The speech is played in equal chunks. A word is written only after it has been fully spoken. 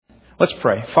Let's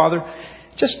pray. Father,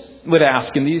 just would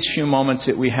ask in these few moments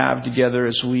that we have together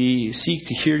as we seek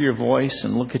to hear your voice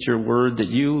and look at your word, that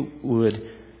you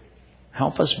would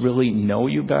help us really know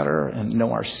you better and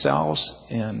know ourselves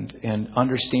and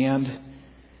understand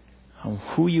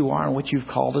who you are and what you've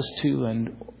called us to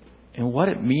and what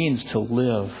it means to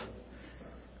live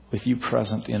with you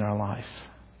present in our life.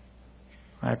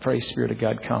 I pray, Spirit of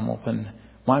God, come open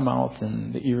my mouth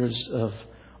and the ears of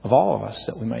all of us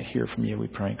that we might hear from you. We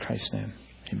pray in Christ's name.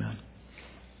 Amen.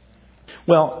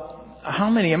 Well,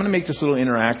 I'm going to make this a little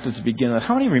interactive to begin with.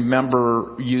 How many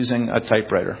remember using a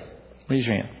typewriter? Raise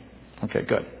your hand. Okay,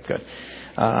 good.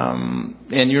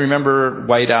 And you remember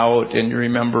whiteout, and you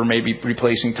remember maybe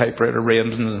replacing typewriter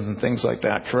ribbons and things like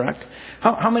that, correct?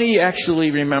 How many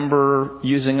actually remember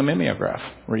using a mimeograph?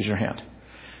 Raise your hand.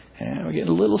 And we're getting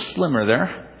a little slimmer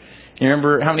there. You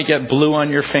remember how many get blue on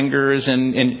your fingers,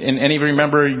 and any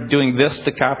remember doing this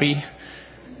to copy?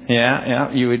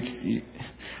 Yeah, you would.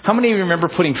 How many of you remember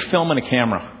putting film in a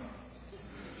camera?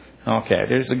 Okay,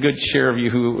 there's a good share of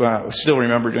you who still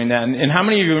remember doing that. And how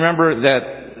many of you remember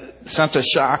that sense of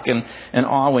shock and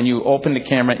awe when you opened the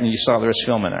camera and you saw there was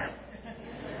film in there?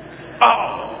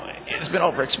 Oh, it's been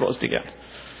overexposed again.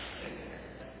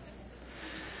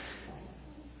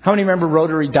 How many remember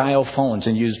rotary dial phones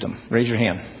and used them? Raise your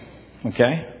hand.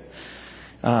 Okay.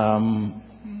 How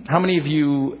many of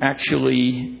you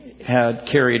actually had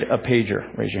carried a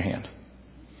pager? Raise your hand.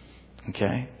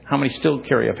 Okay. How many still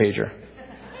carry a pager?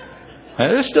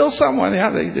 There's still someone.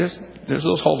 Yeah, there's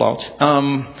those holdouts.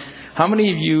 How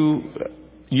many of you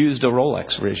used a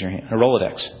Rolex? Raise your hand. A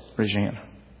Rolodex. Raise your hand.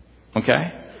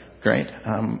 Okay. Great.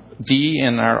 Dee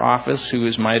in our office, who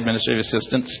is my administrative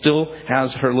assistant, still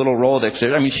has her little Rolodex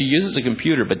there. I mean, she uses a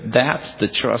computer, but that's the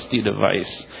trusty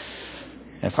device.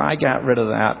 If I got rid of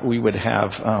that, we would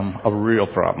have a real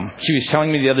problem. She was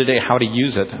telling me the other day how to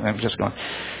use it, and I'm just going,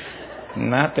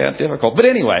 not that difficult. But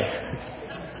anyway,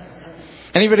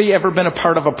 anybody ever been a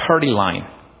part of a party line?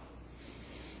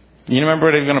 You remember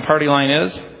what even a party line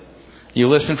is? You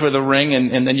listen for the ring,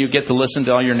 and then you get to listen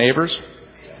to all your neighbors,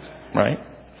 right?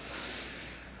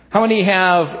 How many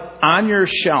have on your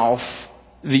shelf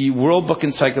the World Book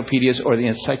Encyclopedias or the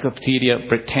Encyclopedia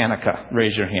Britannica?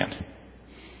 Raise your hand.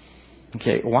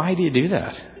 Okay, why do you do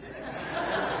that?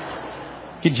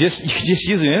 You just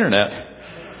use the internet.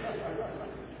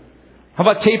 How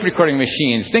about tape recording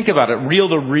machines? Think about it, reel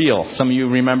to reel. Some of you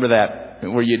remember that,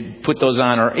 where you'd put those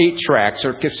on, or 8-tracks,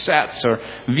 or cassettes, or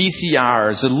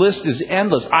VCRs. The list is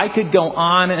endless. I could go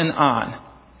on and on.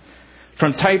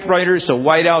 From typewriters to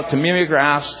whiteout to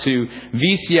mimeographs to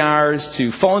VCRs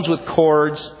to phones with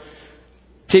cords,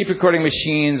 tape recording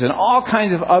machines, and all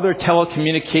kinds of other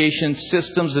telecommunication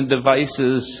systems and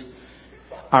devices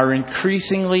are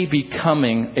increasingly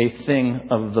becoming a thing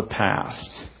of the past.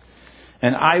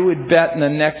 And I would bet in the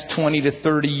next 20 to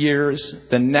 30 years,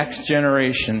 the next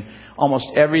generation, almost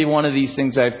every one of these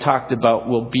things I've talked about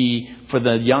will be for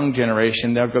the young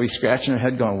generation. They'll be scratching their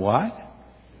head going, what?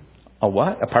 A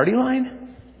what? A party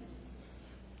line?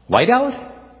 Whiteout?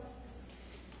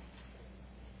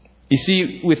 You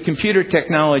see, with computer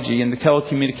technology and the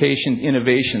telecommunications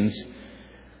innovations,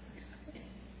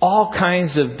 all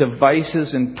kinds of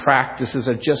devices and practices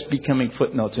are just becoming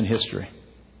footnotes in history.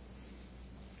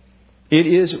 It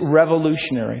is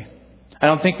revolutionary. I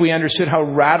don't think we understood how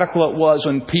radical it was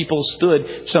when people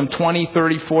stood some 20,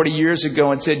 30, 40 years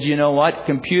ago and said, you know what?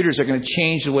 Computers are going to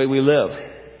change the way we live.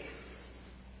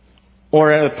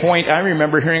 Or at a point, I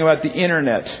remember hearing about the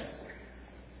internet.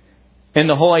 And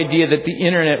the whole idea that the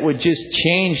internet would just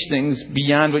change things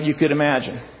beyond what you could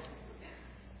imagine.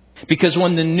 Because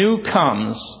when the new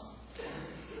comes,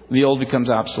 the old becomes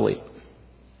obsolete.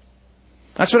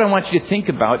 That's what I want you to think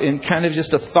about, and kind of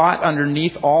just a thought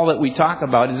underneath all that we talk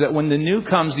about is that when the new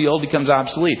comes, the old becomes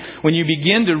obsolete. When you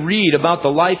begin to read about the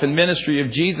life and ministry of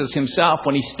Jesus himself,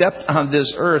 when he stepped on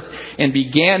this earth and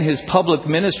began his public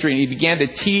ministry, and he began to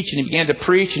teach, and he began to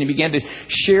preach, and he began to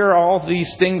share all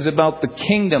these things about the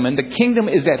kingdom, and the kingdom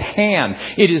is at hand.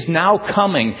 It is now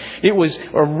coming. It was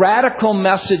a radical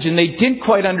message, and they didn't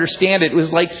quite understand it. It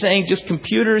was like saying just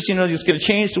computers, just going to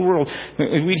change the world.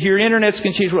 We'd hear internet's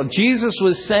going to change the world. Jesus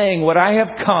was saying, what I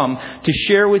have come to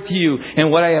share with you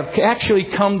and what I have actually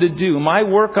come to do, my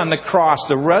work on the cross,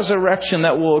 the resurrection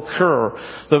that will occur,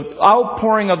 the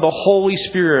outpouring of the Holy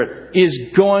Spirit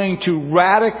is going to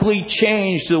radically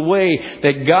change the way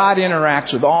that God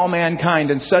interacts with all mankind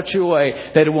in such a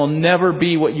way that it will never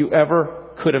be what you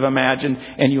ever could have imagined,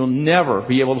 and you'll never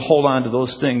be able to hold on to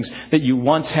those things that you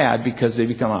once had because they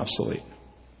become obsolete.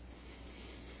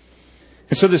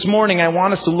 And so this morning I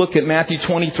want us to look at Matthew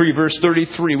 23, verse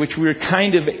 33, which we were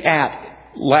kind of at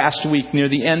last week near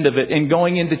the end of it and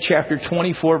going into chapter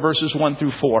 24, verses 1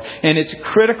 through 4. And it's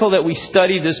critical that we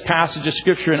study this passage of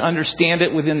Scripture and understand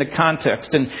it within the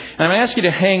context. And I'm going to ask you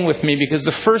to hang with me because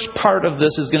the first part of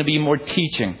this is going to be more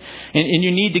teaching. And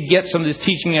you need to get some of this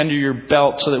teaching under your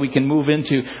belt so that we can move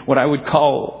into what I would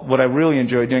call, what I really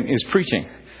enjoy doing, is preaching.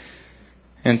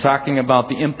 And talking about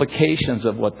the implications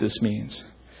of what this means.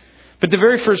 But the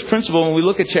very first principle, when we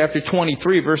look at chapter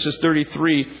 23, verses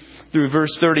 33 through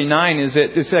verse 39, is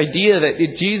that this idea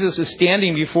that Jesus is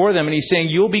standing before them and He's saying,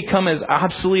 you'll become as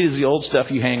obsolete as the old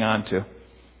stuff you hang on to.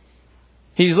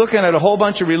 He's looking at a whole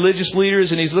bunch of religious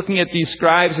leaders and He's looking at these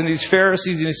scribes and these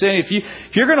Pharisees and He's saying,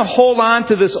 if you're going to hold on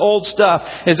to this old stuff,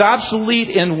 as obsolete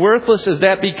and worthless as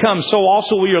that becomes, so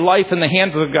also will your life in the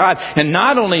hands of God. And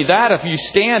not only that, if you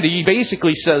stand, He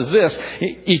basically says this,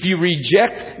 if you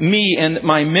reject me and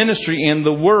my ministry and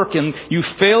the work and you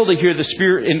fail to hear the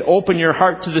Spirit and open your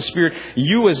heart to the Spirit,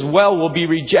 you as well will be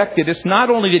rejected. It's not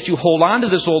only that you hold on to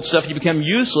this old stuff, you become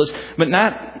useless, but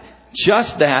not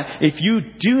just that, if you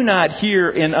do not hear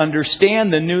and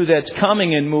understand the new that's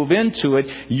coming and move into it,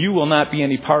 you will not be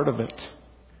any part of it.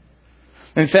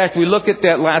 In fact, we looked at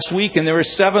that last week and there were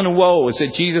 7 woes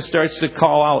that Jesus starts to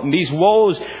call out. And these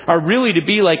woes are really to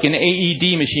be like an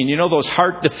AED machine. You know those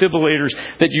heart defibrillators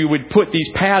that you would put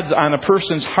these pads on a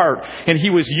person's heart. And He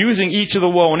was using each of the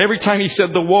woe. And every time He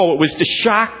said the woe, it was to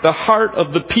shock the heart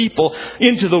of the people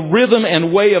into the rhythm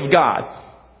and way of God.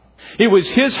 It was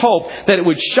His hope that it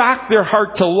would shock their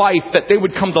heart to life, that they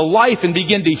would come to life and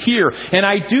begin to hear. And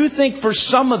I do think for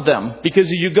some of them, because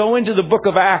if you go into the book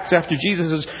of Acts after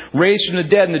Jesus is raised from the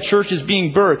dead and the church is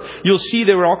being birthed, you'll see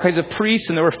there were all kinds of priests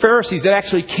and there were Pharisees that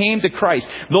actually came to Christ.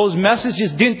 Those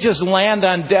messages didn't just land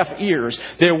on deaf ears.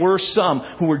 There were some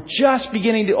who were just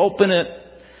beginning to open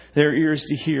their ears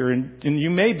to hear. And you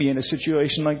may be in a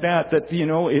situation like that,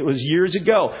 it was years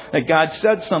ago that God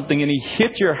said something and He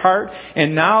hit your heart.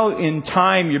 And now in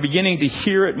time, you're beginning to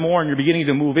hear it more and you're beginning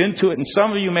to move into it. And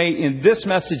some of you may, in this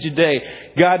message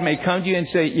today, God may come to you and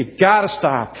say, you've got to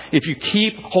stop. If you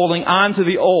keep holding on to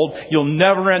the old, you'll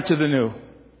never enter the new.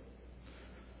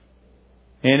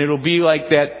 And it'll be like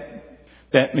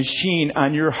that machine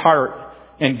on your heart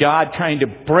and God trying to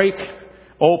break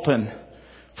open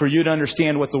for you to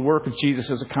understand what the work of Jesus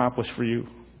has accomplished for you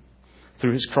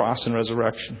through His cross and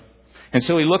resurrection. And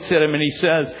so He looks at him and He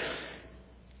says,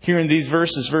 here in these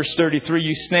verses, verse 33,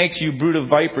 you snakes, you brood of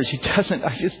vipers.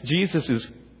 Jesus is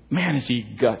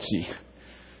he gutsy.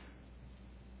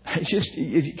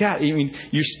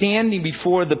 You're standing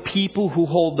before the people who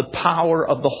hold the power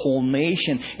of the whole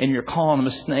nation and you're calling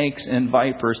them snakes and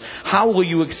vipers. How will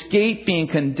you escape being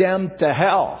condemned to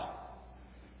hell?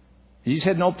 He's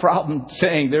had no problem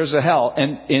saying there's a hell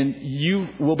and you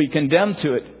will be condemned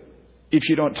to it if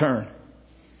you don't turn.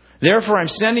 Therefore, I'm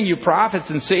sending you prophets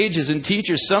and sages and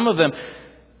teachers. Some of them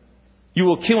you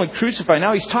will kill and crucify.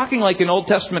 Now He's talking like an Old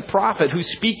Testament prophet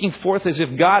who's speaking forth as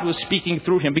if God was speaking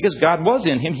through him because God was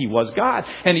in him. He was God.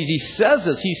 And as He says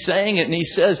this, He's saying it and He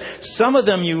says, some of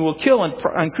them you will kill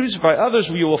and crucify. Others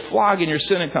you will flog in your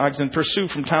synagogues and pursue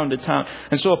from town to town.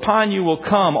 And so upon you will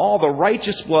come all the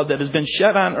righteous blood that has been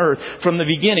shed on earth from the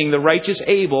beginning, the righteous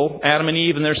Abel, Adam and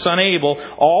Eve and their son Abel,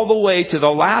 all the way to the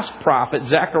last prophet,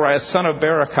 Zechariah, son of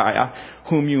Berechiah,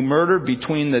 whom you murdered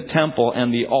between the temple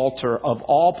and the altar of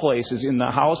all places, in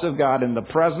the house of God, in the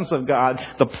presence of God,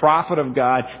 the prophet of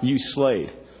God, you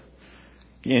slayed.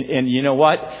 And you know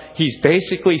what? He's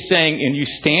basically saying, and you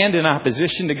stand in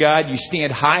opposition to God, you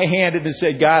stand high-handed and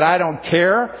say, God, I don't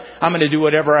care. I'm going to do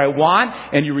whatever I want.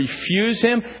 And you refuse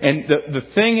Him. And the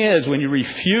thing is, when you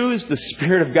refuse the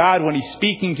Spirit of God when He's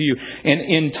speaking to you, and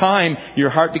in time your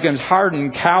heart becomes hardened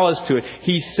and callous to it,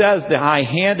 He says the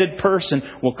high-handed person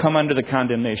will come under the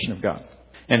condemnation of God.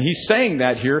 And He's saying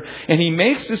that here. And He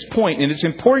makes this point, and it's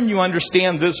important you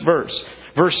understand this verse.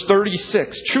 Verse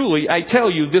 36, truly, I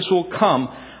tell you, this will come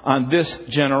on this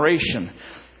generation.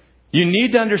 You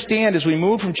need to understand as we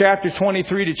move from chapter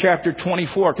 23 to chapter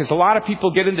 24, because a lot of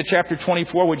people get into chapter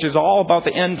 24, which is all about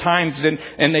the end times,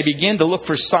 and they begin to look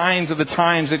for signs of the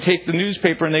times. They take the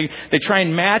newspaper and they try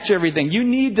and match everything. You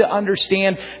need to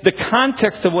understand the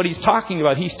context of what He's talking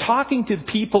about. He's talking to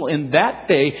people in that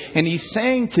day, and He's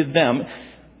saying to them,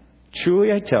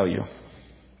 truly, I tell you,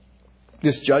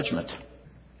 this judgment,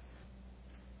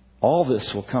 all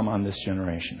this will come on this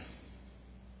generation.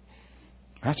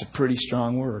 That's a pretty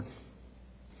strong word.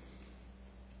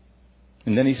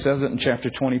 And then He says it in chapter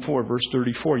 24, verse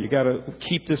 34. You got to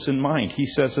keep this in mind. He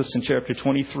says this in chapter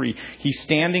 23. He's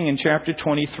standing in chapter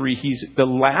 23. He's the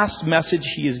last message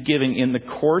He is giving in the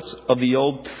courts of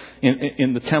the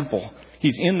in the temple.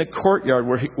 He's in the courtyard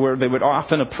where they would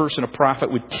often a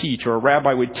prophet would teach, or a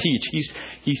rabbi would teach.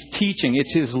 He's teaching.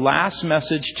 It's his last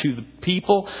message to the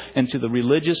people and to the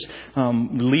religious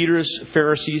leaders,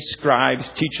 Pharisees, scribes,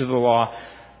 teachers of the law.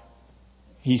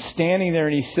 He's standing there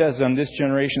and he says, on this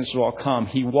generation this will all come.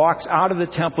 He walks out of the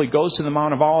temple. He goes to the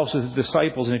Mount of Olives with his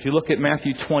disciples. And if you look at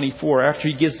Matthew 24, after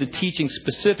he gives the teaching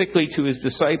specifically to his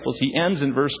disciples, he ends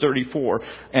in verse 34.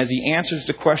 As he answers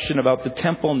the question about the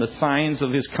temple and the signs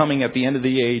of his coming at the end of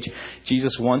the age,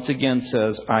 Jesus once again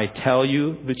says, I tell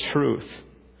you the truth.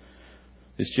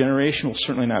 This generation will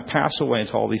certainly not pass away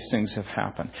until all these things have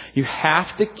happened. You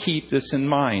have to keep this in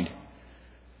mind.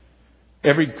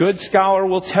 Every good scholar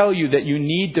will tell you that you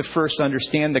need to first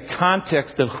understand the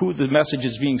context of who the message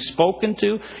is being spoken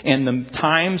to and the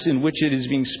times in which it is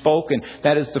being spoken.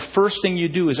 That is the first thing you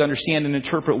do, is understand and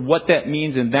interpret what that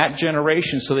means in that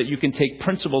generation so that you can take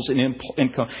principles and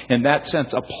in that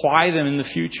sense apply them in the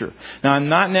future. Now, I'm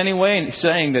not in any way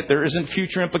saying that there isn't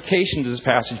future implications to this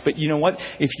passage, but you know what?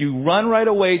 If you run right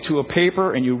away to a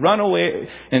paper and you run away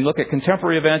and look at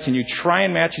contemporary events and you try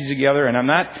and match these together, and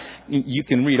you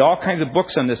can read all kinds of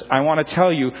books on this. I want to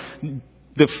tell you,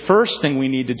 the first thing we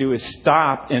need to do is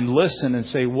stop and listen and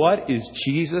say, what is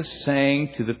Jesus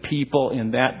saying to the people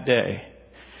in that day?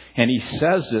 And he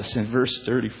says this in verse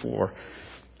 34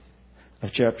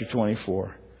 of chapter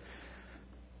 24.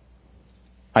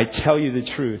 I tell you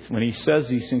the truth. When he says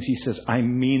these things, he says, I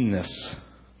mean this.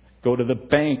 Go to the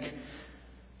bank,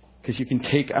 because you can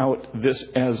take out this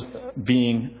as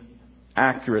being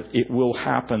accurate. It will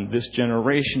happen. This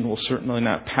generation will certainly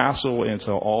not pass away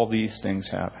until all these things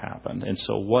have happened. And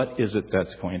so what is it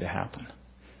that's going to happen?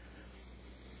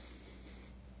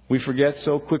 We forget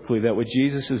so quickly that what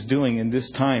Jesus is doing in this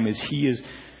time is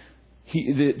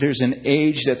there's an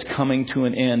age that's coming to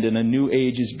an end, and a new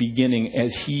age is beginning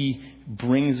as he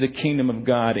brings the kingdom of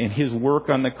God and his work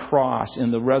on the cross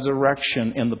and the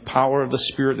resurrection and the power of the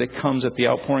Spirit that comes at the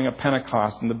outpouring of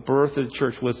Pentecost and the birth of the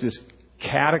church was this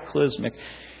cataclysmic,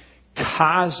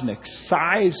 cosmic,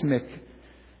 seismic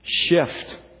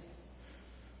shift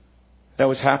that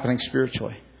was happening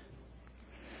spiritually.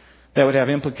 That would have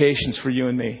implications for you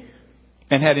and me,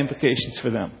 and had implications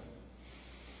for them.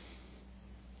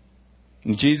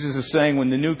 And Jesus is saying,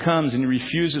 when the new comes and you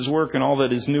refuse his work and all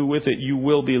that is new with it, you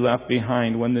will be left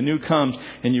behind. When the new comes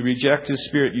and you reject his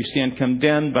Spirit, you stand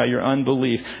condemned by your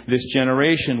unbelief. This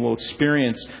generation will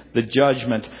experience the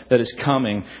judgment that is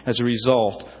coming as a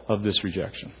result of this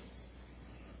rejection.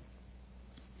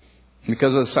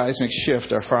 Because of the seismic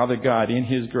shift, our Father God, in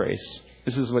his grace,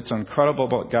 this is what's incredible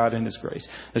about God and his grace.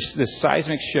 This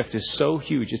seismic shift is so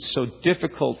huge. It's so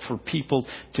difficult for people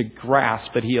to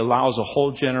grasp, but he allows a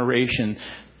whole generation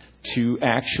to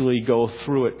actually go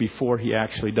through it before he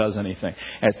actually does anything.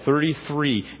 At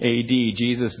 33 AD,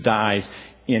 Jesus dies.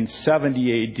 In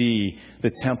 70 AD,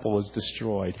 the temple was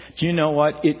destroyed. Do you know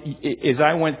what? As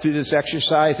I went through this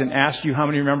exercise and asked you how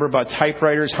many remember about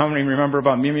typewriters, how many remember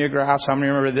about mimeographs, how many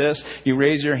remember this, you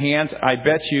raise your hands. I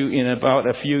bet you in about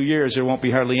a few years there won't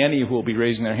be hardly any who will be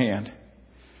raising their hand.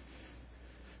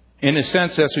 In a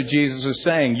sense, that's what Jesus was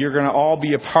saying. You're going to all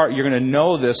be a part. You're going to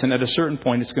know this, and at a certain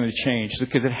point it's going to change,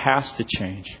 because it has to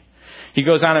change. He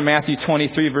goes on in Matthew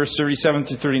 23, verse 37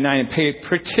 to 39, and pay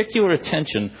particular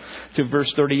attention to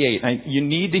verse 38. You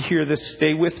need to hear this.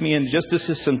 Stay with me, and just this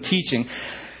is some teaching.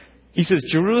 He says,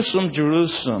 Jerusalem,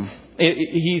 Jerusalem.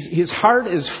 His heart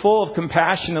is full of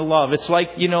compassion and love. It's like,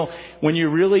 when you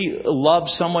really love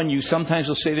someone, you sometimes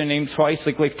will say their name twice.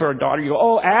 Like for a daughter, you go,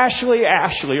 oh, Ashley,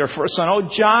 Ashley. Or for a son, oh,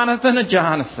 Jonathan,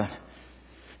 Jonathan.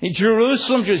 In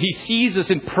Jerusalem, he sees this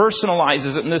and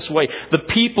personalizes it in this way. The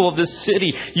people of this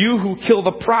city, you who kill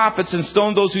the prophets and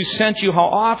stone those who sent you, how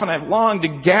often I've longed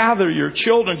to gather your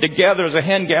children together as a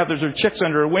hen gathers her chicks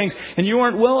under her wings, and you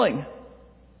weren't willing.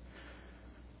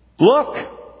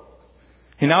 Look.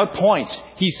 He now points.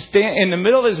 In the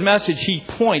middle of his message, he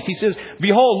points. He says,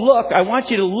 behold, look, I want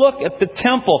you to look at the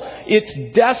temple.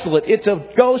 It's desolate. It's a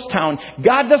ghost town.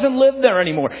 God doesn't live there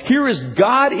anymore. Here is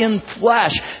God in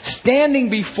flesh standing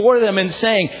before them and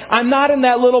saying, I'm not in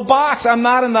that little box. I'm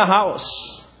not in the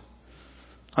house.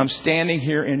 I'm standing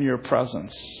here in your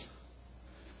presence.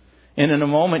 And in a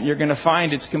moment, you're going to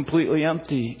find it's completely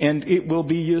empty, and it will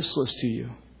be useless to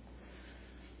you.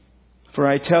 For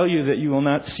I tell you that you will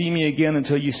not see me again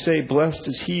until you say, blessed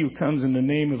is he who comes in the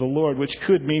name of the Lord, which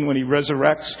could mean when he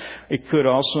resurrects. It could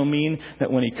also mean that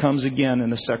when he comes again in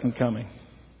the second coming.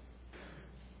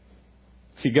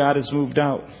 See, God has moved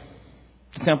out.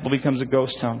 The temple becomes a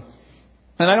ghost town.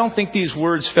 And I don't think these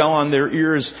words fell on their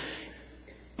ears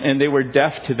and they were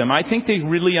deaf to them. I think they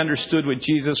really understood what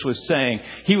Jesus was saying.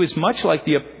 He was much like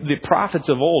the prophets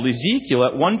of old. Ezekiel,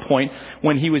 at one point,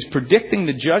 when he was predicting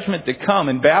the judgment to come,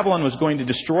 and Babylon was going to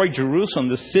destroy Jerusalem,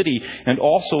 the city, and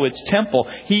also its temple,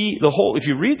 if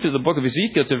you read through the book of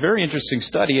Ezekiel, it's a very interesting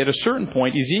study. At a certain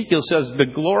point, Ezekiel says the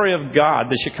glory of God,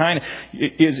 the Shekinah,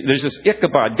 there's this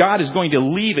Ichabod. God is going to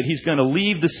leave it. He's going to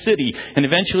leave the city, and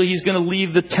eventually he's going to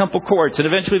leave the temple courts, and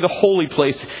eventually the holy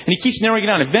place. And he keeps narrowing it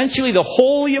down. Eventually the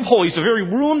Holy of Holies, the very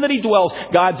room that he dwells,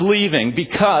 God's leaving,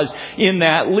 because in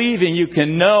that leaving you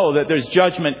can know that there's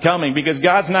judgment coming, because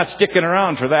God's not sticking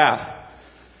around for that.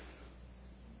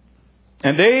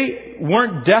 And they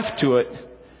weren't deaf to it.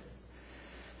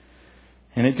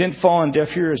 And it didn't fall on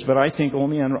deaf ears, but I think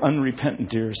only on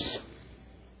unrepentant ears.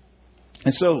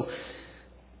 And so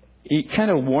he kind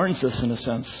of warns us in a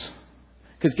sense.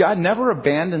 Because God never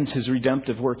abandons his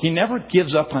redemptive work. He never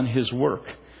gives up on his work.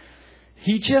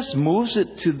 He just moves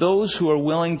it to those who are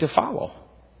willing to follow.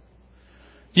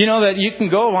 You know that you can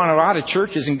go on a lot of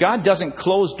churches, and God doesn't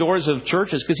close doors of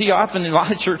churches, because in a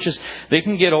lot of churches, they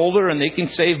can get older and they can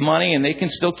save money and they can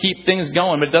still keep things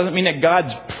going. But it doesn't mean that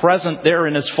God's present there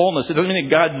in his fullness. It doesn't mean that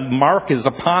God's mark is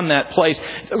upon that place.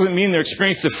 It doesn't mean they're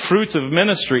experiencing the fruits of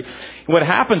ministry. What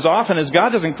happens often is God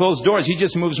doesn't close doors. He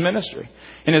just moves ministry.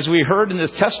 And as we heard in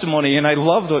this testimony, and I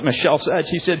loved what Michelle said,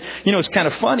 she said, it's kind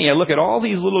of funny. I look at all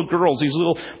these little girls, these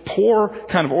little poor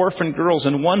kind of orphan girls,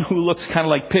 and one who looks kind of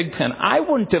like Pigpen. I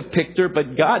wouldn't have picked her,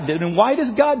 but God did. And why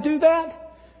does God do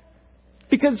that?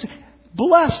 Because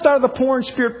blessed are the poor in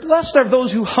spirit. Blessed are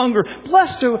those who hunger.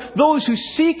 Blessed are those who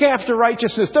seek after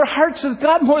righteousness. Their heart says,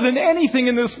 God, more than anything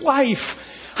in this life,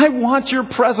 I want your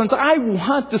presence. I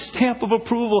want the stamp of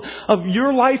approval of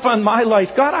your life on my life.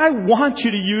 God, I want you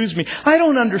to use me. I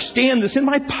don't understand this in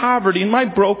my poverty, in my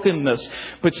brokenness.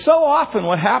 But so often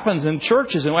what happens in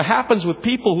churches and what happens with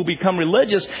people who become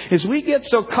religious is we get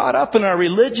so caught up in our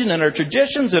religion and our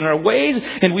traditions and our ways,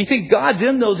 and we think God's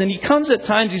in those. And he comes at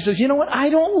times, he says, you know what? I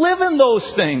don't live in those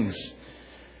things.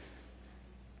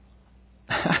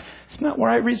 It's not where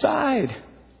I reside.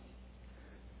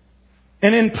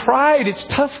 And in pride, it's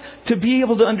tough to be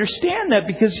able to understand that,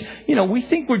 because, we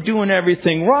think we're doing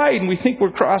everything right, and we think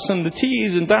we're crossing the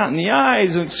T's and dotting the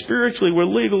I's, and spiritually we're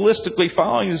legalistically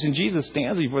following this. And Jesus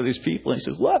stands before these people and he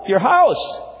says, look, your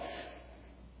house.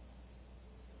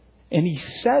 And he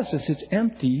says this, it's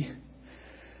empty.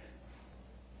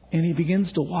 And he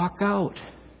begins to walk out.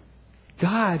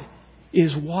 God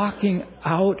is walking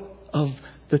out of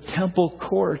the temple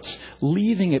courts,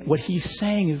 leaving it. What he's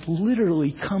saying is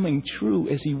literally coming true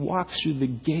as he walks through the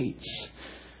gates.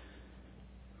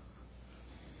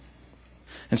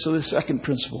 And so the second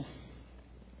principle,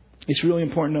 it's really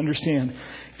important to understand.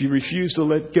 If you refuse to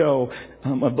let go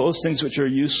of those things which are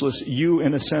useless, you,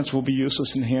 in a sense, will be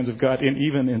useless in the hands of God. And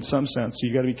even in some sense,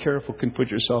 you got to be careful, can put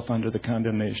yourself under the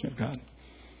condemnation of God.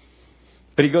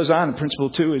 But he goes on, and principle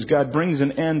 2 is God brings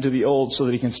an end to the old so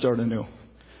that he can start anew.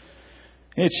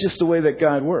 It's just the way that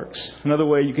God works. Another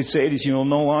way you could say it is, you'll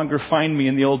no longer find me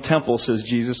in the old temple, says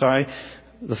Jesus. I,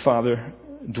 the Father,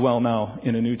 dwell now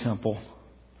in a new temple.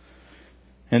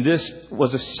 And this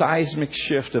was a seismic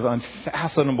shift of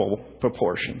unfathomable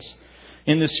proportions.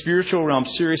 In the spiritual realm,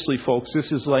 seriously, folks, this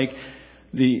is like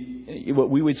what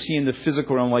we would see in the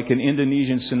physical realm, like an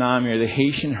Indonesian tsunami or the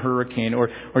Haitian hurricane,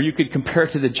 or you could compare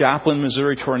it to the Joplin,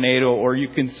 Missouri tornado, or you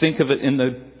can think of it in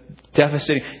the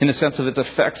devastating, in the sense of its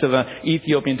effects of an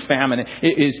Ethiopian famine.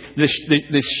 It is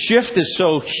the shift is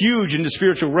so huge in the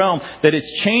spiritual realm that it's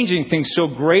changing things so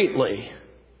greatly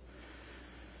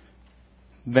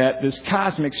that this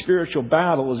cosmic spiritual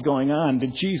battle is going on.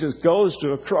 That Jesus goes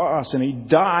to a cross and he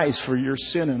dies for your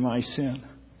sin and my sin.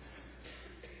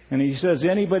 And he says,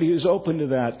 anybody who's open to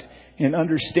that and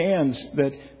understands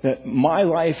that my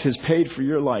life has paid for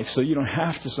your life, so you don't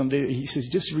have to someday, he says,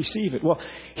 just receive it. Well,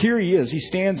 here he is. He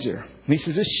stands there. And he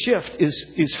says, this shift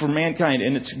is for mankind,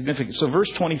 and it's significant. So verse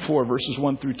 24, verses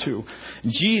 1 through 2.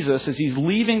 Jesus, as he's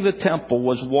leaving the temple,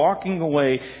 was walking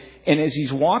away. And as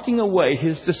he's walking away,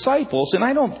 his disciples, and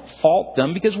I don't fault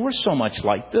them because we're so much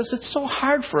like this. It's so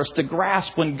hard for us to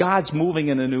grasp when God's moving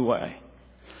in a new way.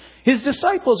 His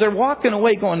disciples are walking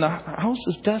away going, the house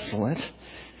is desolate.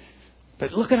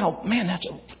 But look at how, man,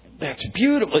 that's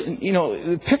beautiful.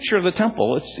 The picture of the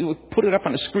temple, we'll put it up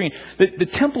on the screen. The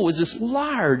temple was this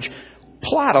large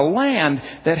plot of land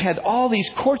that had all these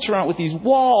courts around with these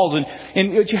walls.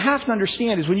 And what you have to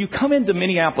understand is when you come into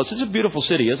Minneapolis, it's a beautiful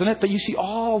city, isn't it? But you see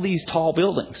all these tall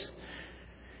buildings.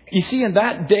 You see, in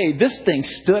that day, this thing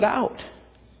stood out.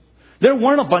 There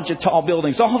weren't a bunch of tall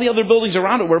buildings. All the other buildings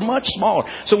around it were much smaller.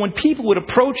 So when people would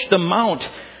approach the mount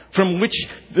from which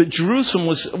the Jerusalem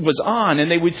was on, and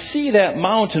they would see that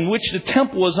mountain which the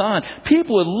temple was on.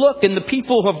 People would look, and the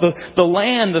people of the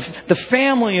land, the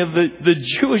family of the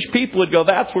Jewish people would go,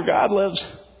 that's where God lives.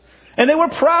 And they were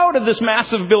proud of this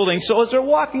massive building. So as they're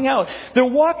walking out, they're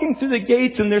walking through the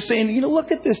gates and they're saying,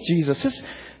 look at this, Jesus.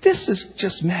 This is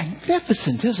just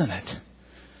magnificent, isn't it?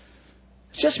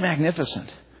 It's just magnificent.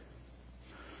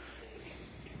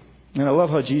 And I love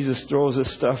how Jesus throws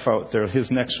this stuff out there,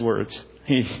 his next words.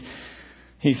 He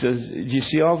says, do you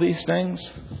see all these things?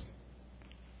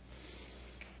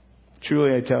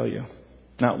 Truly I tell you,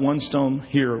 not one stone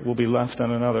here will be left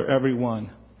on another. Every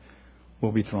one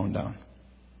will be thrown down.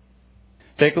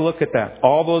 Take a look at that.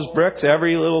 All those bricks,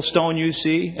 every little stone you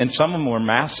see, and some of them were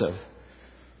massive.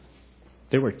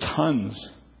 There were tons.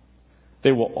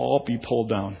 They will all be pulled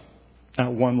down.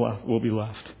 Not one will be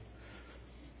left.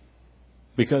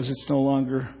 Because it's no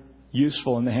longer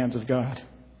useful in the hands of God.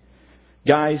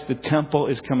 Guys, the temple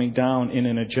is coming down, and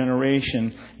in a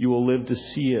generation you will live to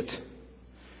see it.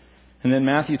 And then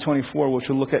Matthew 24, which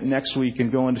we'll look at next week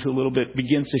and go into a little bit,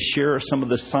 begins to share some of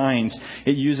the signs.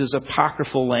 It uses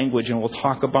apocryphal language, and we'll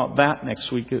talk about that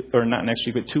next week, or not next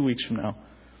week, but 2 weeks from now.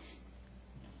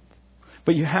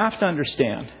 But you have to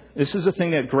understand, this is a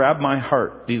thing that grabbed my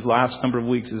heart these last number of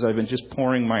weeks as I've been just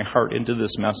pouring my heart into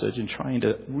this message and trying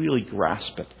to really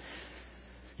grasp it.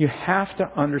 You have to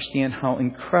understand how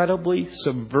incredibly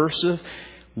subversive,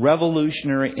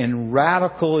 revolutionary, and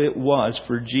radical it was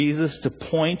for Jesus to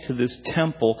point to this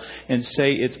temple and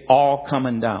say it's all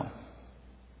coming down.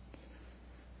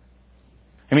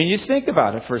 I mean, just think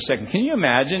about it for a second. Can you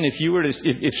imagine if you were to,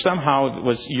 if somehow it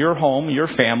was your home, your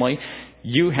family,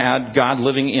 you had God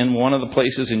living in one of the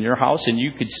places in your house, and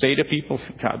you could say to people,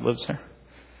 God lives there?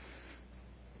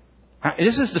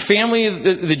 This is the family of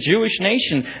the Jewish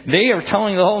nation. They are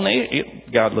telling the whole nation,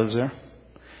 God lives there.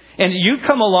 And you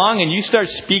come along and you start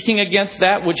speaking against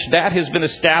that, which that has been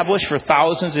established for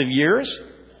thousands of years.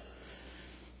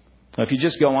 If you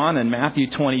just go on in Matthew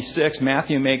 26,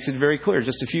 Matthew makes it very clear.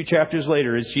 Just a few chapters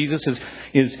later, as Jesus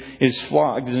is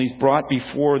flogged and he's brought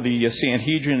before the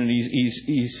Sanhedrin and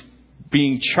he's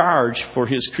being charged for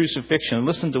his crucifixion.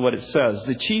 Listen to what it says.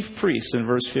 The chief priests in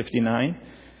verse 59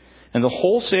 and the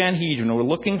whole Sanhedrin were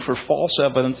looking for false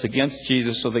evidence against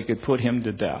Jesus so they could put him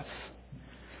to death.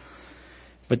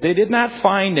 But they did not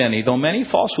find any, though many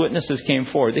false witnesses came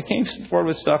forward. They came forward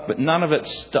with stuff, but none of it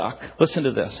stuck. Listen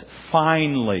to this.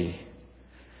 Finally,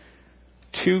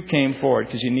 2 came forward,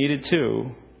 because you needed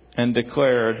 2, and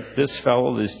declared, this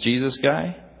fellow, this Jesus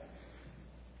guy,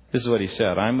 this is what he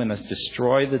said, I'm going to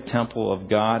destroy the temple of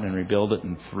God and rebuild it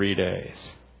in 3 days.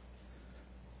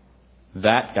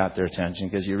 That got their attention,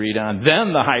 because you read on.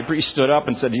 Then the high priest stood up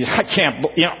and said, I can't,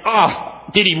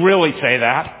 did he really say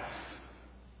that?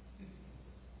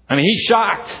 I mean, he's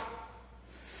shocked.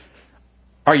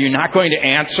 Are you not going to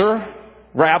answer,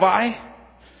 Rabbi?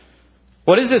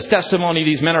 What is this testimony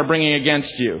these men are bringing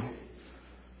against you?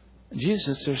 Jesus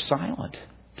says they're silent.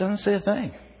 Doesn't say a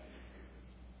thing.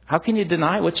 How can you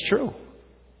deny what's true?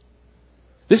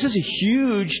 This is a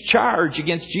huge charge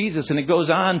against Jesus, and it goes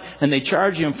on, and they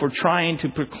charge him for trying to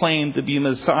proclaim to be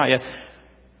Messiah.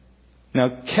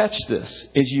 Now, catch this.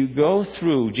 As you go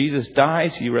through, Jesus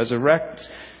dies, he resurrects.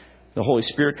 The Holy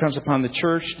Spirit comes upon the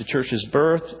church is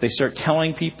birthed. They start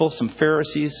telling people, some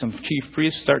Pharisees, some chief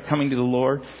priests start coming to the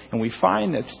Lord. And we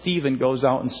find that Stephen goes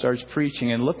out and starts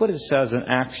preaching. And look what it says in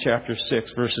Acts chapter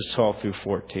 6, verses 12 through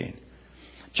 14.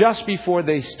 Just before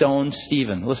they stoned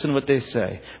Stephen, listen to what they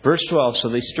say. Verse 12, so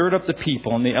they stirred up the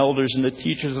people and the elders and the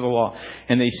teachers of the law.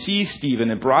 And they seized Stephen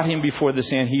and brought him before the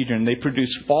Sanhedrin. They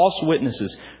produced false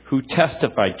witnesses who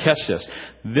testified. Catch this.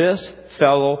 This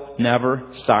fellow never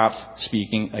stopped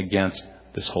speaking against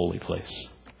this holy place.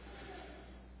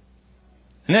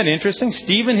 Isn't that interesting?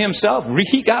 Stephen himself,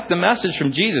 he got the message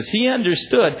from Jesus. He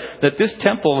understood that this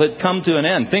temple had come to an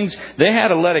end. They had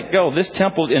to let it go. This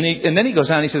temple, and then he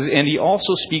goes on, he says, and he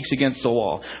also speaks against the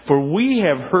law. For we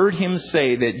have heard him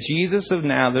say that Jesus of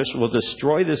Nazareth will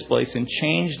destroy this place and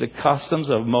change the customs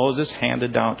of Moses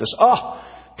handed down to us. Oh,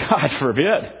 God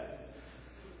forbid.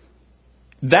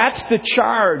 That's the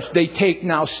charge. They take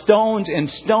now stones and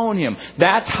stone him.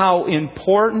 That's how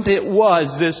important it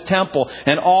was, this temple,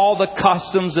 and all the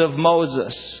customs of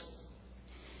Moses.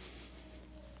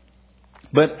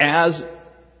 But as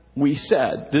we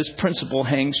said, this principle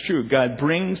hangs true. God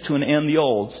brings to an end the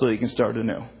old so that he can start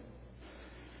anew.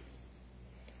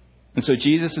 And so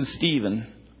Jesus and Stephen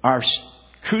are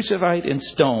crucified and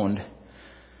stoned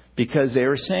Because they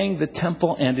are saying the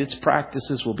temple and its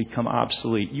practices will become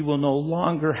obsolete. You will no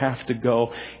longer have to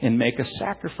go and make a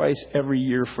sacrifice every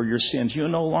year for your sins. You'll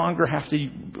no longer have to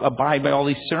abide by all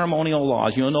these ceremonial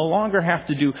laws. You'll no longer have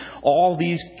to do all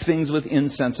these things with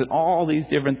incense and all these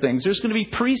different things. There's going to be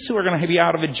priests who are going to be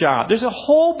out of a job. There's a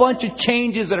whole bunch of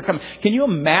changes that are coming. Can you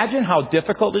imagine how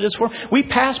difficult it is for them? We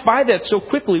pass by that so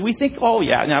quickly. We think, oh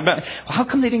yeah, now, but how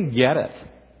come they didn't get it?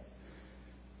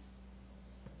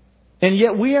 And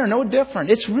yet we are no different.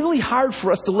 It's really hard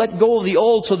for us to let go of the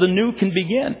old so the new can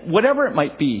begin, whatever it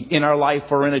might be in our life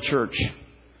or in a church.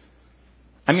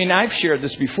 I mean, I've shared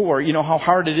this before, how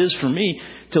hard it is for me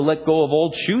to let go of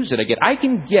old shoes that I get. I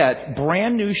can get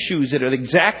brand new shoes that are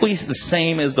exactly the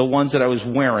same as the ones that I was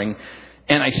wearing,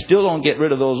 and I still don't get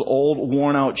rid of those old,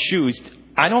 worn out shoes.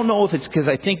 I don't know if it's because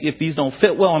I think if these don't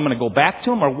fit well, I'm going to go back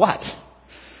to them or what.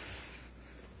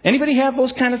 Anybody have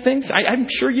those kind of things? I'm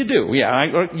sure you do.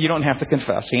 Yeah, you don't have to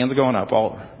confess. Hands are going up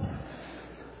all over.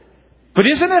 But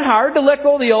isn't it hard to let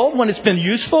go of the old when it's been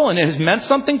useful and it has meant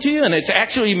something to you and it's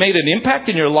actually made an impact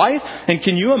in your life? And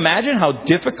can you imagine how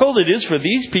difficult it is for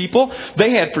these people?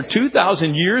 They had for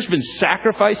 2,000 years been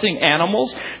sacrificing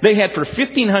animals. They had for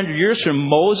 1,500 years from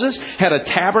Moses had a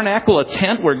tabernacle, a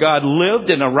tent where God lived.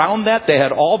 And around that they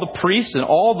had all the priests and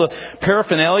all the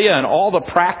paraphernalia and all the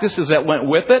practices that went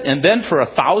with it. And then for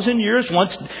 1,000 years,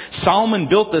 once Solomon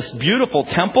built this beautiful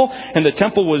temple and the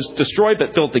temple was destroyed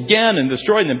but built again and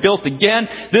destroyed and then built again.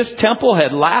 This temple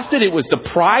had lasted. It was the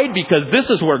pride because this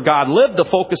is where God lived. The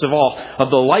focus of all of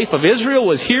the life of Israel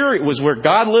was here. It was where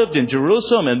God lived in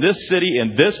Jerusalem, in this city,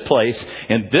 in this place,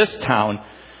 in this town.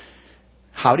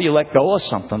 How do you let go of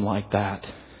something like that?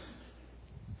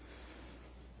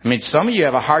 I mean, some of you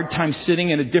have a hard time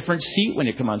sitting in a different seat when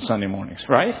you come on Sunday mornings,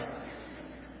 right?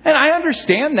 And I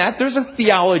understand that. There's a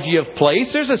theology of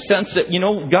place. There's a sense that,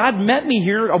 God met me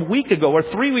here a week ago or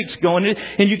 3 weeks ago.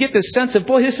 And you get this sense of,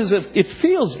 boy, it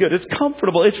feels good. It's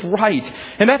comfortable. It's right.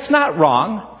 And that's not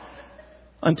wrong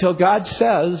until God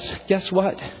says, guess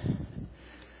what?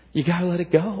 You got to let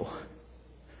it go.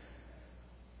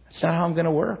 That's not how I'm going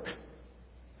to work.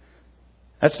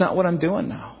 That's not what I'm doing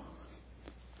now.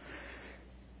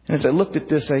 And as I looked at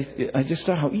this, I just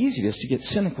thought how easy it is to get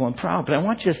cynical and proud. But I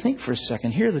want you to think for a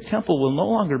second. Here, the temple will no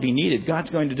longer be needed.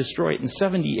 God's going to destroy it in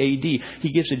 70 A.D.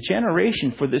 He gives a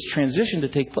generation for this transition to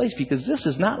take place because this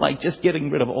is not like just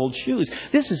getting rid of old shoes.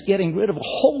 This is getting rid of a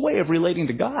whole way of relating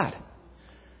to God.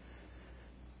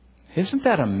 Isn't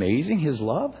that amazing, His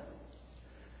love?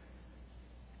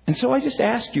 And so I just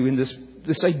ask you in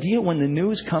this idea when the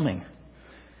new is coming,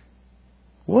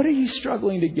 what are you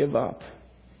struggling to give up?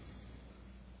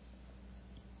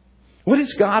 What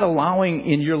is God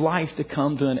allowing in your life to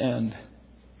come to an end?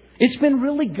 It's been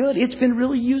really good. It's been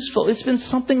really useful. It's been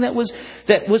something that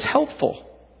was helpful.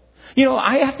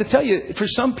 I have to tell you, for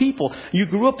some people, you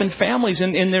grew up in families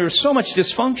and there's so much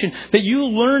dysfunction that you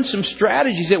learned some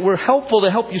strategies that were helpful to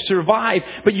help you survive.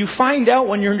 But you find out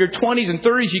when you're in your 20s and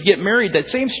 30s, you get married, that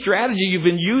same strategy you've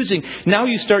been using, now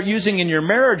you start using in your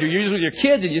marriage or you're using with your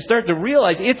kids and you start to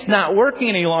realize it's not working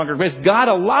any longer because God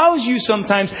allows you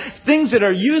sometimes things that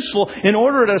are useful in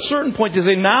order at a certain point to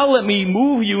say, now let me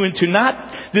move you into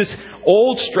not this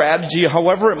old strategy,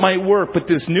 however it might work, but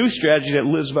this new strategy that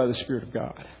lives by the Spirit of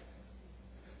God.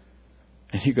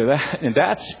 And you go,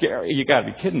 that's scary. You got to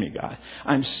be kidding me, God.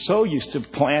 I'm so used to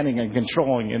planning and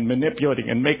controlling and manipulating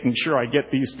and making sure I get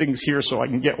these things here so I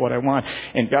can get what I want.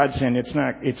 And God's saying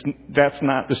that's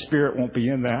not, the Spirit won't be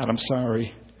in that. I'm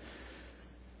sorry.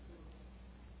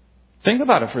 Think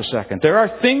about it for a second. There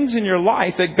are things in your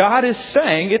life that God is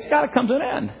saying it's got to come to an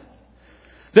end.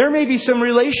 There may be some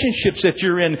relationships that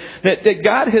you're in that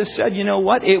God has said, you know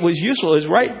what, it was useful, it was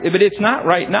right, but it's not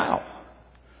right now.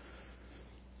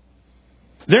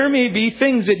 There may be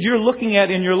things that you're looking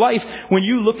at in your life when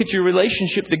you look at your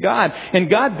relationship to God. And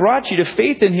God brought you to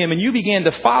faith in Him and you began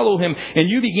to follow Him and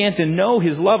you began to know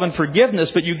His love and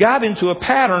forgiveness. But you got into a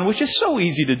pattern, which is so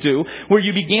easy to do, where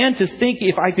you began to think,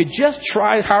 if I could just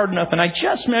try hard enough and I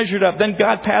just measured up, then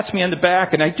God pats me on the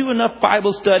back and I do enough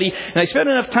Bible study and I spend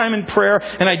enough time in prayer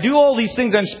and I do all these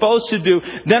things I'm supposed to do,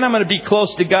 then I'm going to be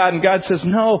close to God. And God says,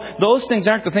 no, those things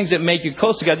aren't the things that make you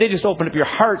close to God. They just open up your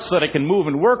heart so that I can move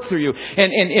and work through you.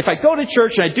 And if I go to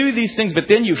church and I do these things, but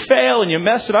then you fail and you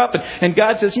mess it up, and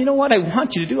God says, you know what I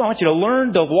want you to do? I want you to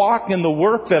learn to walk in the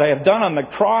work that I have done on the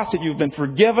cross, that you've been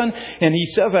forgiven. And He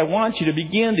says, I want you to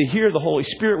begin to hear the Holy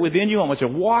Spirit within you. I want you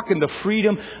to walk in the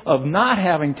freedom of not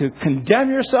having to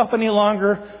condemn yourself any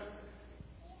longer,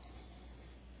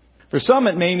 For some,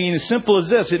 it may mean as simple as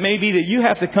this. It may be that you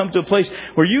have to come to a place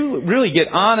where you really get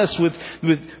honest with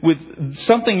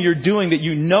something you're doing that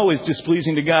you know is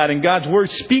displeasing to God, and God's Word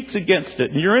speaks against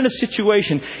it. And you're in a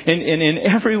situation, and in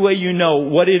every way you know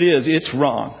what it is, it's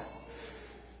wrong.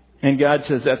 And God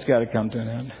says that's got to come to an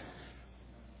end.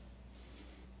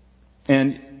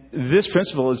 And this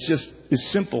principle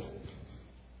is simple.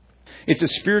 It's a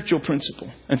spiritual principle.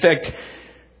 In fact,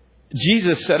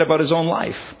 Jesus said about his own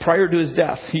life prior to his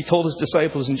death. He told his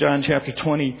disciples in John chapter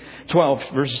 12,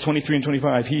 verses 23 and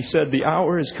 25. He said, "The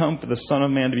hour has come for the Son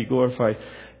of Man to be glorified."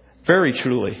 Very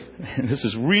truly, and this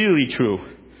is really true,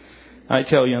 I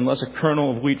tell you, unless a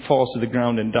kernel of wheat falls to the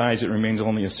ground and dies, it remains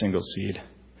only a single seed.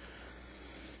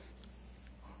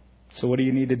 So what do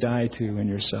you need to die to in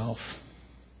yourself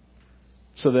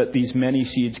so that these many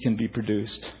seeds can be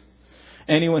produced?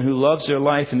 Anyone who loves their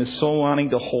life and is so wanting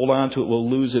to hold on to it will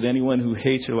lose it. Anyone who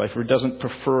hates their life or doesn't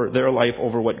prefer their life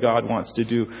over what God wants to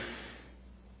do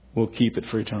will keep it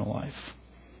for eternal life.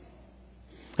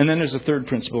 And then there's a third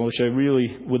principle, which I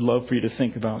really would love for you to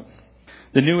think about.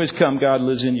 The new has come. God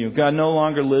lives in you. God no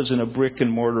longer lives in a brick and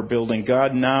mortar building.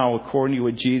 God now, according to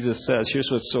what Jesus says,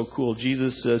 here's what's so cool.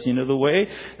 Jesus says, the way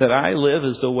that I live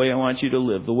is the way I want you to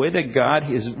live. The way that God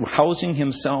is housing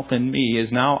himself in me is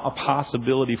now a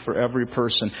possibility for every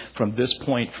person from this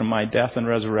point, from my death and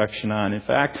resurrection on. In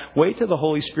fact, wait till the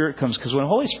Holy Spirit comes, because when the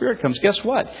Holy Spirit comes, guess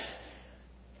what?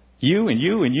 You and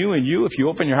you and you and you, if you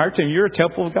open your heart to him, you're a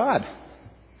temple of God.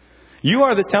 You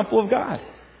are the temple of God.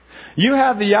 You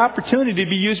have the opportunity to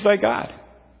be used by God.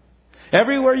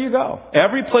 Everywhere you go,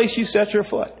 every place you set your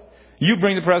foot, you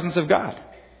bring the presence of God.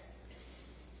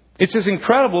 It's this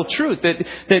incredible truth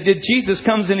that Jesus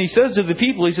comes and he says to the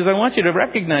people, he says, I want you to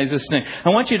recognize this thing. I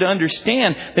want you to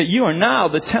understand that you are now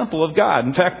the temple of God.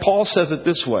 In fact, Paul says it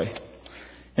this way.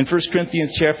 In 1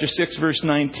 Corinthians chapter 6, verse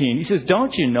 19, he says,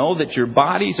 don't you know that your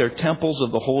bodies are temples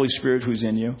of the Holy Spirit who's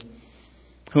in you,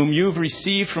 whom you've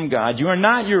received from God? You are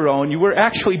not your own. You were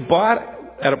actually bought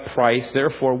at a price.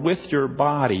 Therefore, with your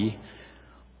body,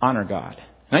 honor God.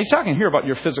 Now, he's talking here about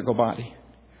your physical body.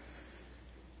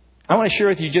 I want to share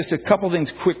with you just a couple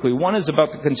things quickly. One is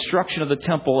about the construction of the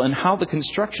temple and how the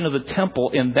construction of the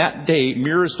temple in that day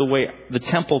mirrors the way the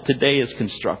temple today is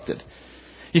constructed.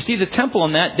 You see, the temple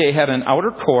in that day had an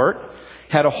outer court,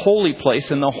 had a holy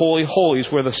place, and the Holy Holies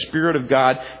where the Spirit of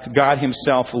God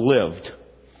himself lived.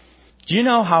 Do you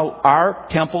know how our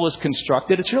temple is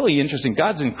constructed? It's really interesting.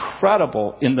 God's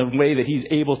incredible in the way that he's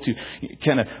able to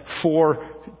kind of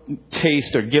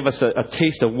foretaste or give us a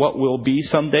taste of what will be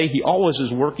someday. He always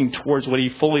is working towards what he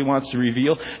fully wants to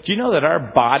reveal. Do you know that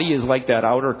our body is like that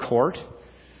outer court?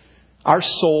 Our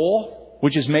soul,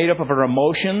 which is made up of our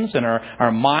emotions and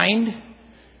our mind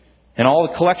and all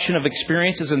the collection of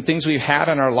experiences and things we've had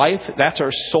in our life, that's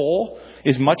our soul,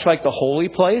 is much like the holy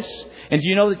place. And do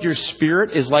you know that your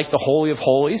spirit is like the Holy of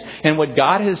Holies? And what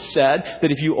God has said,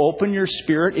 that if you open your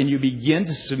spirit and you begin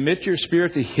to submit your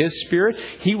spirit to his spirit,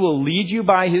 he will lead you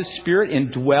by his spirit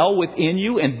and dwell within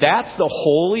you. And that's the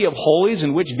Holy of Holies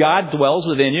in which God dwells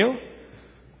within you.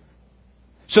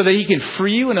 So that he can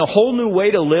free you in a whole new way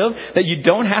to live, that you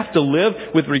don't have to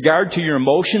live with regard to your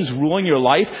emotions ruling your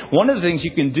life. One of the things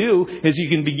you can do is you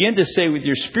can begin to say with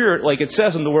your spirit, like it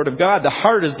says in the Word of God, the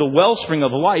heart is the wellspring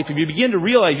of life. If you begin to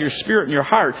realize your spirit and your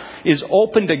heart is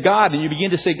open to God, and you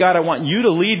begin to say, God, I want you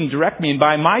to lead and direct me. And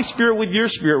by my spirit with your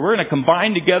spirit, we're going to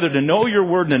combine together to know your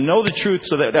Word and to know the truth,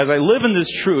 so that as I live in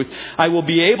this truth, I will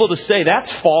be able to say,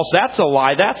 that's false, that's a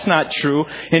lie, that's not true,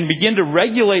 and begin to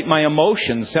regulate my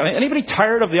emotions. Anybody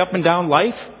tired of the up and down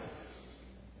life?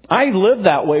 I lived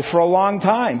that way for a long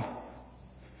time.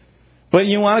 But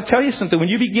you want to tell you something. When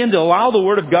you begin to allow the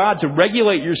Word of God to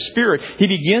regulate your spirit, he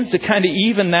begins to kind of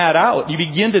even that out. You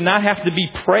begin to not have to be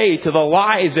prey to the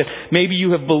lies that maybe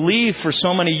you have believed for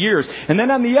so many years. And then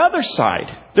on the other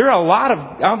side, there are a lot of,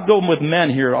 I'll go with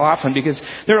men here often, because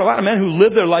there are a lot of men who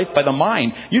live their life by the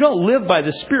mind. You don't live by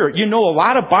the Spirit. You know a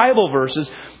lot of Bible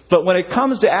verses, but when it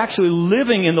comes to actually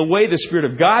living in the way the Spirit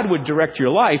of God would direct your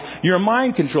life, your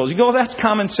mind controls. You go, that's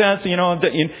common sense,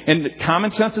 and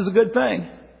common sense is a good thing.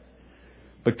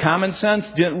 But common sense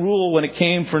didn't rule when it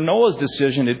came for Noah's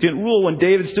decision. It didn't rule when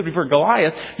David stood before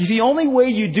Goliath. You see, the only way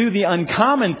you do the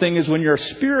uncommon thing is when your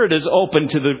spirit is open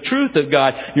to the truth of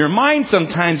God. Your mind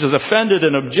sometimes is offended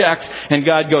and objects, and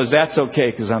God goes, that's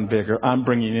okay because I'm bigger. I'm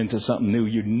bringing you into something new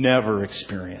you'd never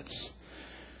experience.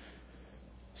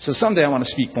 So someday I want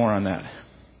to speak more on that.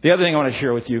 The other thing I want to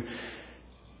share with you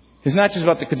is not just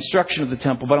about the construction of the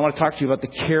temple, but I want to talk to you about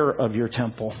the care of your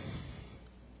temple.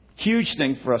 Huge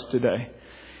thing for us today.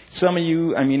 Some of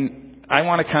you, I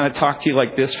want to kind of talk to you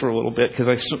like this for a little bit, because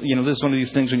this is one of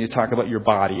these things when you talk about your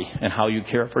body and how you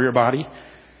care for your body.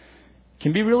 It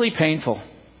can be really painful.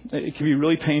 It can be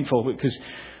really painful because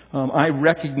I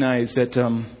recognize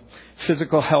that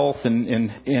physical health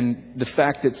and the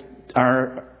fact that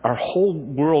our whole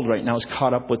world right now is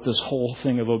caught up with this whole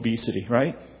thing of obesity,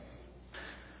 right?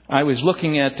 I was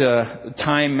looking at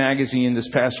Time magazine this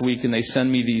past week, and they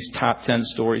send me these top 10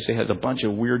 stories. They had a bunch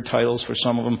of weird titles for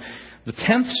some of them. The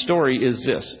 10th story is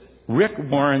this: Rick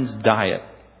Warren's diet.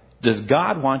 Does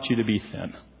God want you to be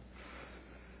thin?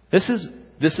 This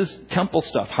is temple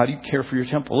stuff. How do you care for your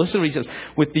temple? Listen to what he says.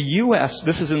 With the U.S.,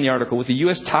 this is in the article, with the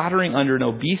U.S. tottering under an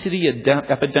obesity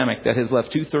epidemic that has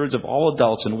left 2/3 of all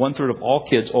adults and 1/3 of all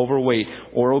kids overweight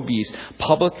or obese,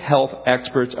 public health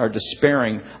experts are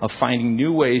despairing of finding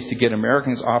new ways to get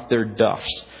Americans off their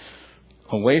duffs,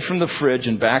 away from the fridge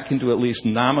and back into at least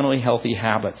nominally healthy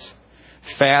habits.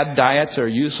 Fad diets are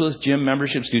useless. Gym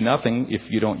memberships do nothing if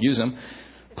you don't use them.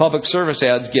 Public service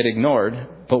ads get ignored.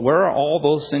 But where all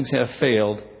those things have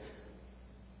failed,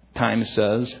 Time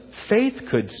says, faith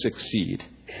could succeed.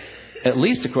 At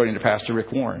least according to Pastor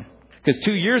Rick Warren. Because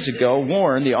 2 years ago,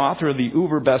 Warren, the author of the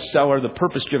uber bestseller, The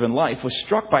Purpose-Driven Life, was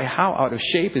struck by how out of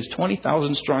shape his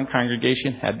 20,000-strong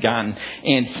congregation had gotten.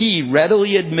 And he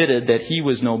readily admitted that he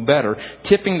was no better,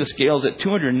 tipping the scales at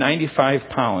 295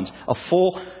 pounds, a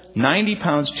full 90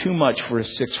 pounds too much for a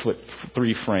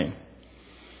 6'3" frame.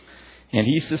 And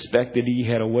he suspected he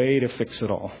had a way to fix it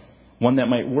all. One that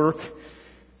might work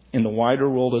in the wider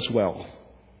world as well.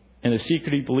 And the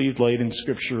secret he believed laid in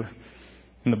Scripture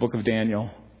in the book of Daniel.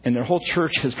 And their whole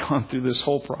church has gone through this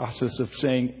whole process of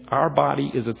saying, our body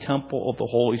is a temple of the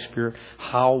Holy Spirit.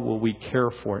 How will we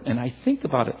care for it? And I think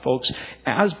about it, folks,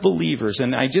 as believers.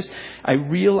 And I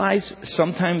realize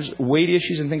sometimes weight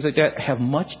issues and things like that have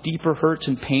much deeper hurts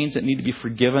and pains that need to be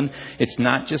forgiven. It's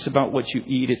not just about what you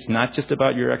eat. It's not just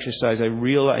about your exercise. I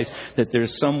realize that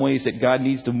there's some ways that God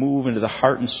needs to move into the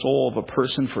heart and soul of a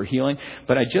person for healing.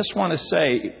 But I just want to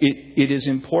say it is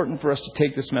important for us to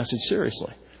take this message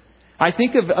seriously. I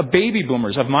think of baby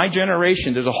boomers, of my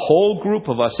generation. There's a whole group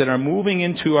of us that are moving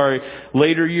into our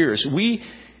later years. We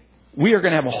are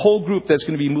going to have a whole group that's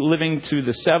going to be living through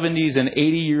the 70s and 80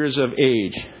 years of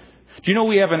age. Do you know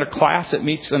we have in a class that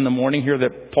meets in the morning here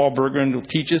that Paul Bergeron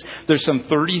teaches? There's some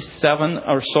 37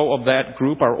 or so of that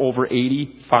group are over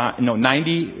 85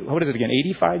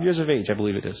 years of age, I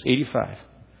believe it is. 85.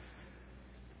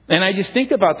 And I just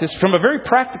think about this from a very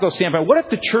practical standpoint. What if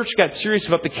the church got serious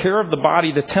about the care of the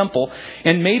body, the temple,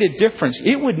 and made a difference?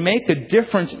 It would make a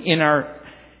difference in our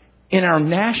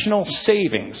national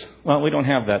savings. Well, we don't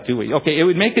have that, do we? Okay, it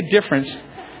would make a difference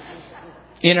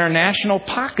in our national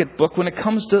pocketbook when it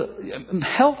comes to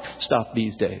health stuff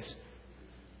these days.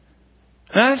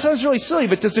 And that sounds really silly,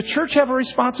 but does the church have a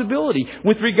responsibility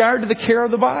with regard to the care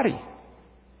of the body?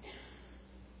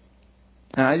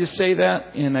 And I just say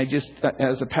that, and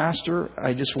as a pastor,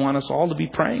 I just want us all to be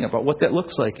praying about what that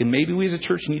looks like. And maybe we as a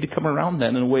church need to come around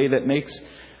that in a way that makes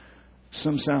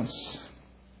some sense.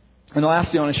 And the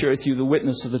last thing I want to share with you, the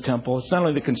witness of the temple. It's not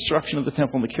only the construction of the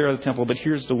temple and the care of the temple, but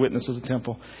here's the witness of the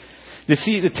temple. You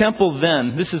see, the temple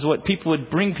then, this is what people would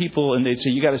bring people, and they'd say,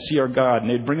 you got to see our God. And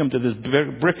they'd bring them to this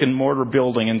brick and mortar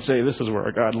building and say, this is where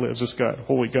our God lives. This God,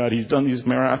 holy God, He's done these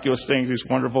miraculous things, these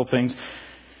wonderful things.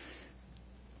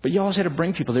 But you always had to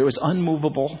bring people there. It was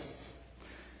unmovable.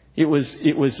 It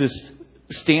was this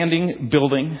standing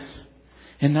building.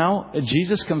 And now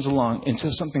Jesus comes along and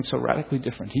says something so radically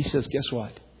different. He says, guess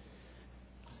what?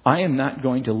 I am not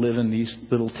going to live in these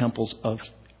little temples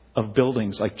of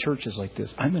buildings like churches like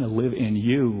this. I'm going to live in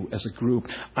you as a group.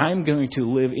 I'm going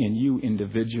to live in you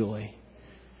individually.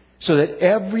 So that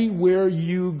everywhere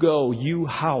you go, you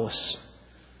house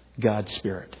God's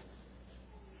Spirit.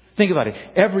 Think about it.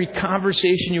 Every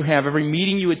conversation you have, every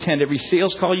meeting you attend, every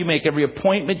sales call you make, every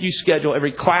appointment you schedule,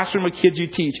 every classroom of kids you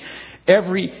teach,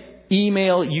 every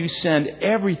email you send,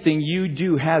 everything you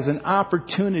do has an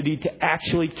opportunity to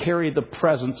actually carry the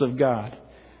presence of God.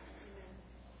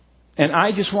 And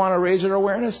I just want to raise our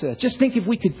awareness to that. Just think if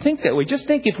we could think that way. Just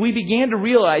think if we began to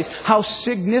realize how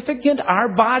significant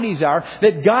our bodies are,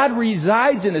 that God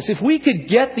resides in us. If we could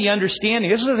get the understanding.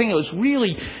 This is the thing that was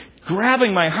really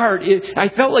grabbing my heart. I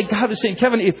felt like God was saying,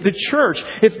 Kevin, if this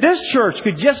church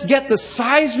could just get the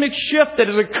seismic shift that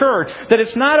has occurred, that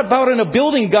it's not about in a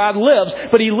building God lives,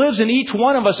 but He lives in each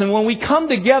one of us. And when we come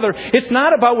together, it's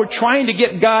not about we're trying to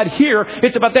get God here.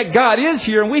 It's about that God is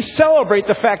here, and we celebrate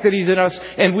the fact that He's in us,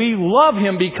 and we love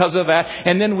Him because of that.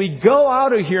 And then we go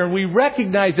out of here and we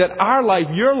recognize that our life,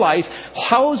 your life,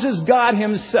 houses God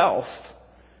Himself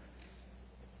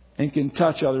and can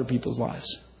touch other people's lives.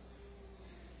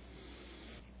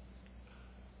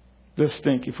 Just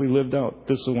think if we lived out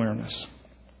this awareness,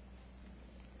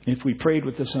 if we prayed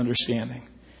with this understanding,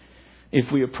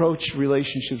 if we approached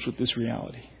relationships with this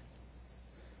reality.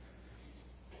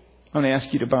 I'm going to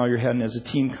ask you to bow your head, and as the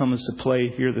team comes to play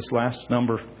here, this last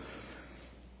number,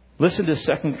 listen to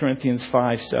 2 Corinthians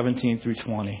 5:17 through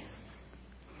 20.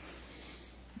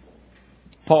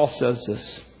 Paul says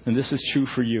this, and this is true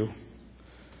for you.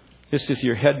 Just with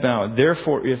your head bowed.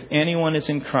 Therefore, if anyone is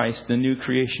in Christ, the new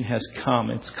creation has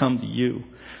come. It's come to you.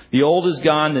 The old is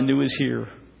gone, the new is here.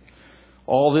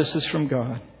 All this is from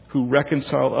God, who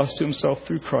reconciled us to himself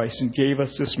through Christ and gave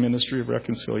us this ministry of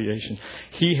reconciliation.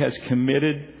 He has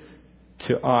committed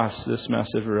to us this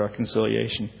message of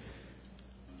reconciliation.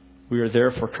 We are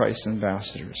therefore Christ's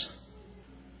ambassadors.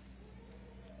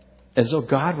 As though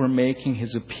God were making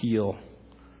his appeal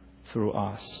through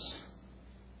us.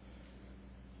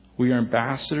 We are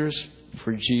ambassadors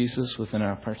for Jesus with an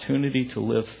opportunity to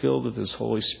live filled with his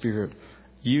Holy Spirit.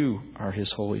 You are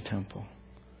his holy temple.